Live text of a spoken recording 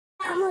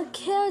gonna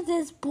kill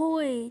this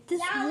boy. This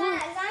Y'all boy.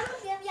 guys, I'm gonna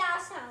give y'all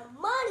some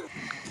money.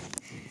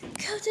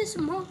 Kill this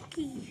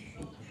monkey.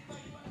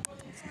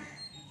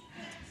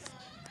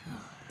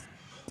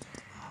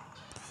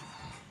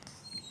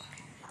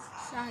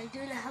 Sorry, do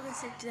not have to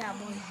sit to that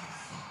boy.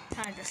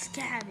 Trying to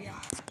scab y'all.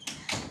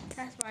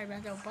 That's my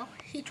brother, Bo.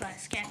 He tried to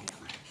scab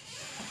y'all.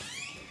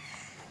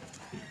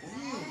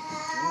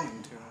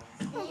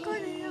 I'm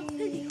going to your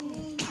video.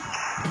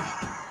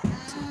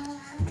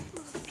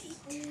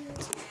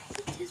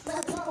 This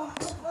brother, boss.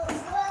 Okay,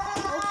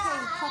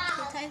 pop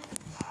the type.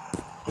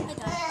 I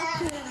got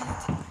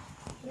upgrades.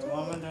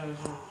 Mom and Dad is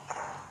here.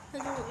 I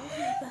don't know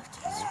about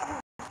this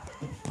one.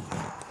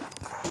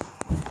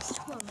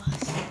 Two of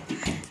us.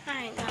 I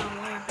ain't gotta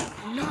worry about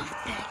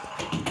nothing.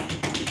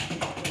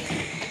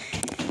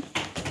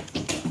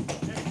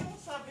 Don't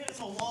stop hitting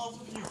the walls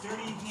with your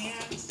dirty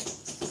hands.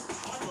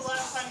 When's the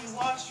last time you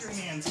washed your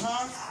hands,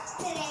 huh?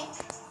 Today.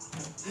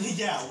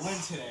 Yeah, when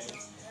today?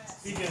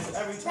 Because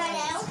every time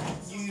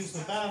you use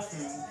the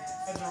bathroom,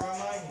 that's a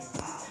reminder.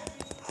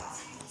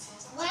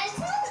 One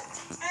time,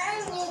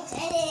 I'm new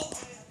today.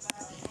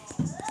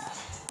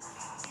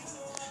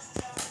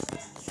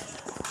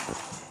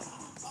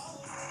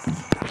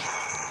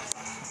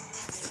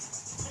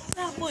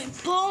 That boy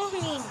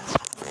boring.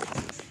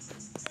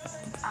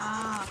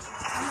 I'm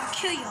gonna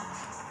kill you.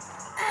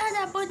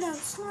 That boy done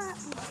slap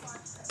me.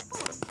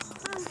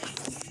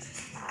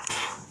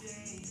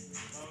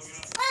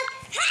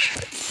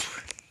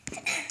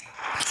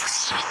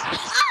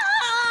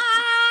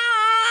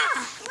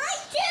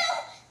 Like you,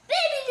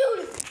 baby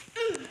dude.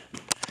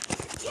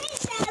 Take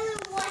that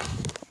little boy.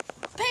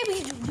 Baby,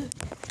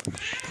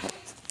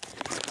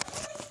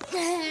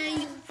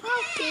 man, you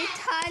fucking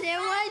tired.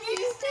 Why did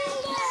you do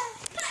that?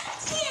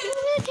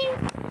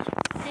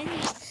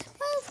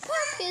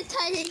 Fucking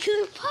tired. You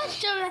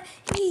punched him and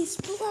he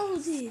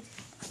exploded.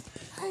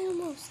 I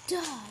almost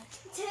died.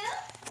 Two.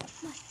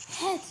 My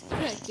head's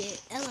crooked.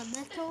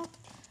 Elemental.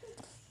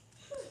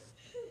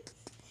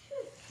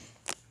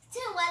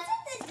 Two,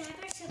 wasn't the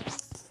diaper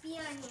supposed to be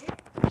on here?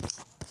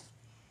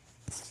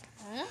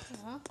 I don't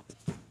know.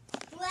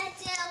 What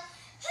do?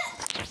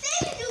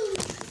 Baby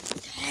dude.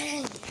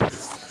 Dang.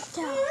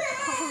 Down.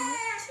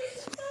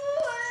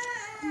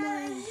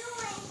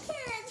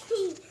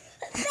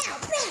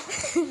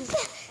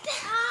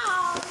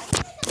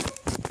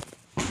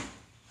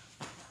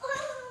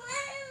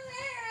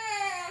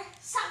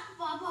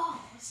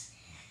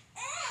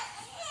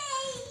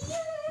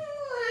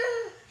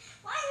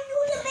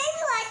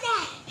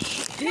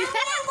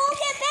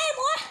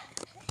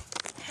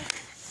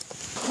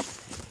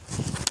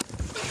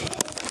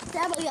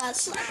 That boy got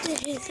slapped in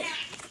his head.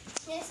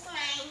 This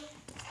mine.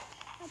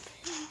 I'm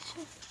pretty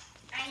sure.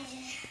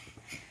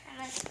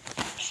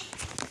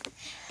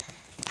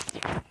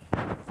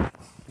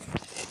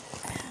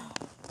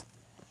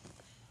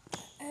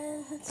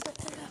 And it's like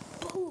I got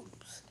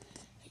boobs. I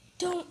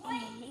don't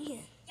want me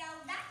in.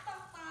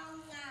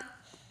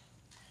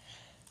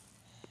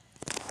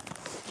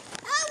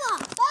 I'm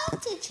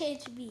about to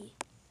change me.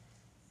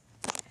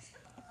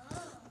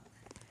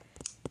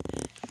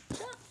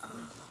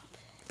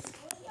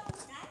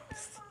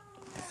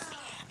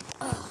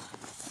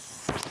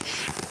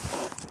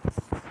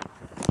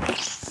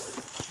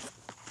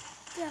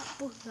 That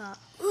boy got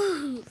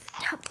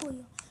that boy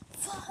on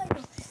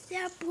fire.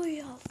 That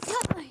boy on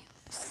fire.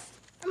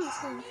 I'm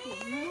just gonna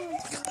put more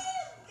time.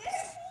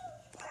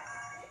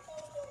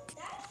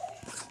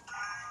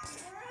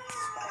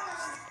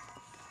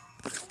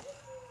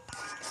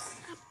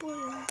 That boy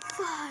on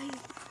fire.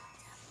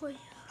 That boy on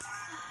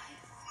fire.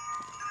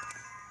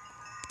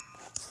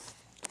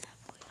 That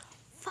boy on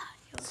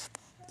fire.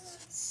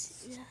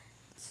 See that?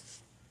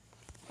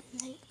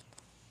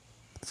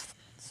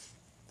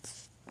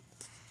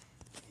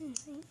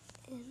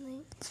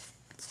 And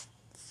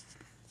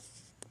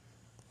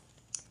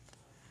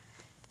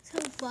so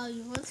while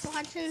you was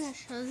watching the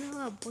show,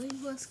 a boy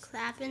was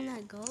clapping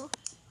a goal.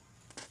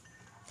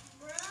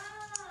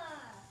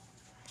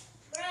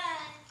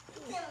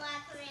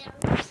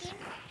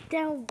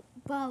 Then,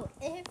 well,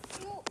 if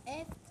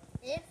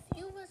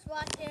you was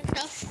watching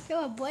the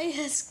show, a boy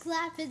was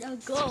clapping a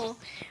goal.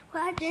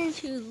 Why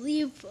didn't you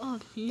leave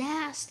of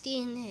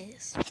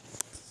nastiness?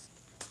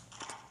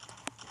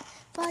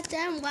 But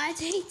then, why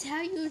did he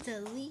tell you to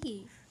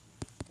leave?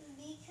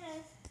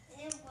 Because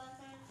it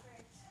wasn't for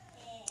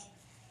kids.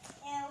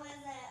 It was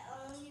an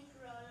only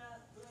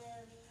grown-up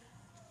movie.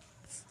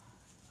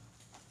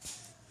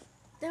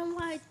 Then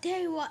why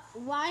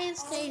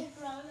is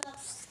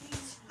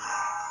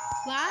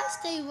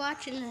they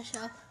watching the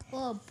show?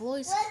 Well,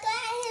 boys. Look at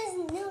his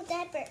new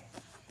diaper.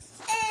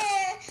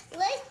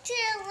 Look,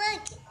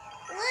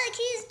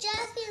 he's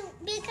jumping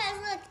because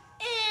look,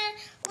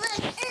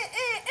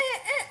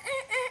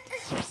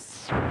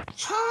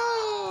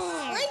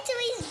 Charm. Look,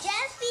 he's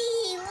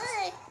jumping.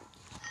 Look.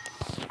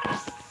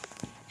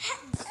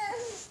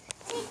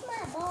 Take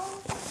my ball.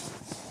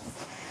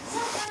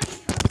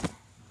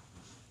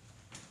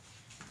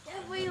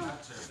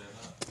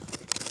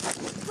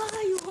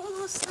 Why you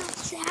almost like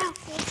that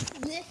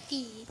with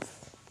Nicky?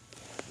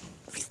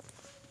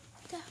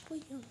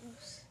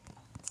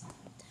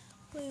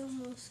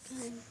 almost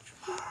got in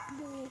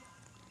trouble.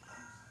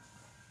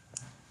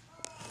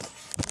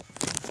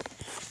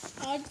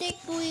 I think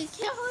we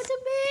killed the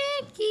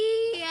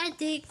Mickey. I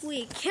think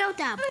we killed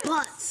that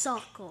butt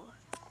sucker.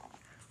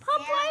 How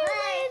Yeah, why look, you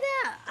like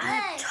that?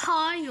 I'm look.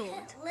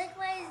 tired. Look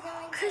what he's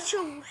doing. Cause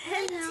your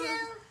head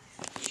out.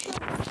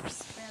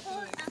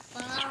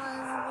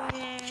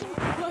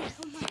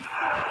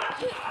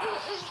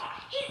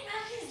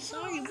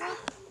 Sorry, what?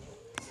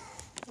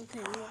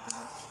 Okay,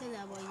 kill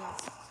that boy now.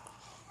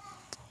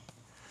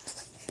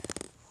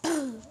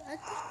 I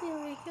think we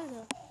already killed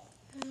her.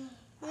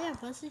 Yeah,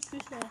 but since you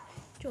said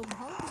trộm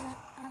hốt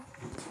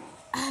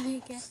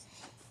thì cái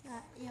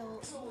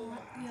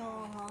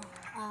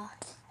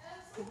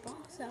the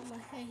box out my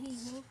head, he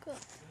woke up.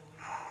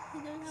 He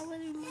don't have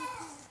any more.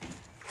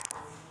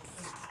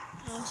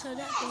 Oh, so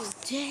that boy's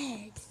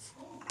dead.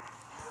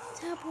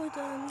 That boy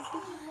done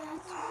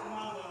what?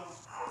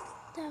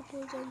 That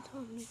boy done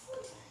told me.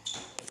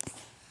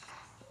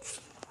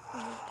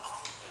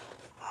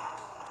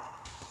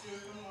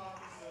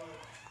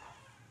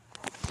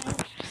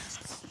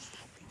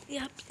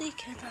 Yep, they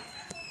killed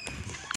her.